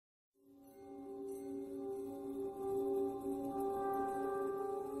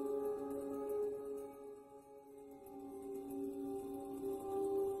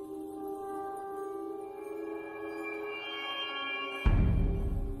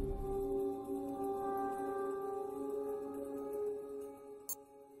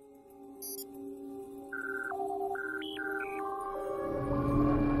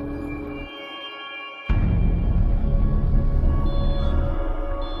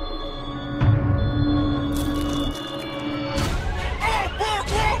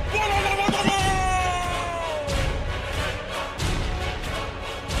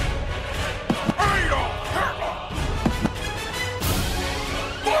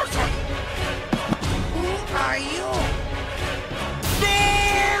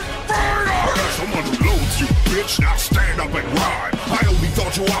bitch, now stand up and ride. I only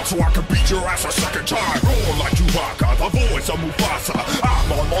thought you out so I could beat your ass a second time. Roar like Chewbacca, the voice of Mufasa.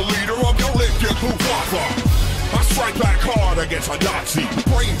 I'm on the leader of your Olympic Mufasa. I strike back hard against a Nazi.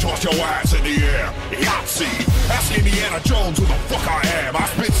 Brain toss your ass in the air. Yahtzee. Ask Indiana Jones who the fuck I am. I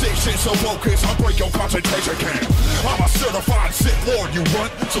spit sick shit so focused I break your concentration camp. I'm a certified Sith Lord, you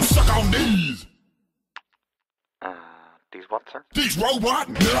runt, so suck on these. These what, sir? These robot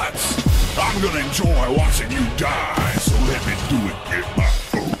nuts. I'm gonna enjoy watching you die, so let me do it, get my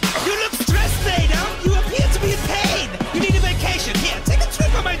food. You look stressed, Vader. You appear to be in pain. You need a vacation. Here, take a trip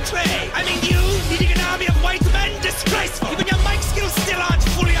on my tray. I mean, you leading an army of white men, disgraceful. Even your mic skills still aren't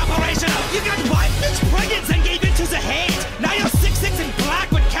fully operational. You got white bitch pregnant and gave into the hate. Now you're 6'6" in black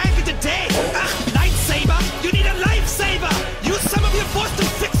but can't get a date. Lightsaber, you need a lifesaver. Use some of your force to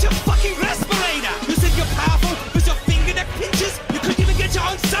fix your fucking respirator. You think you're powerful with your fingerneck pinches? You couldn't even get your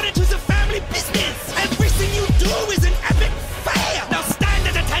own son into the family business. Everything you do is an epic fail. Now stand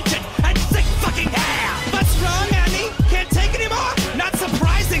at attention and think fucking hair. What's wrong, Annie? Can't take anymore? Not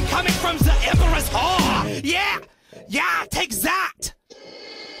surprising coming from the Emperor's whore. Yeah, take that.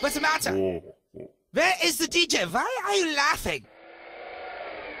 What's the matter? Where is the DJ? Why are you laughing?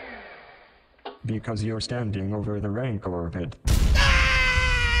 Because you're standing over the rank orbit. Ah!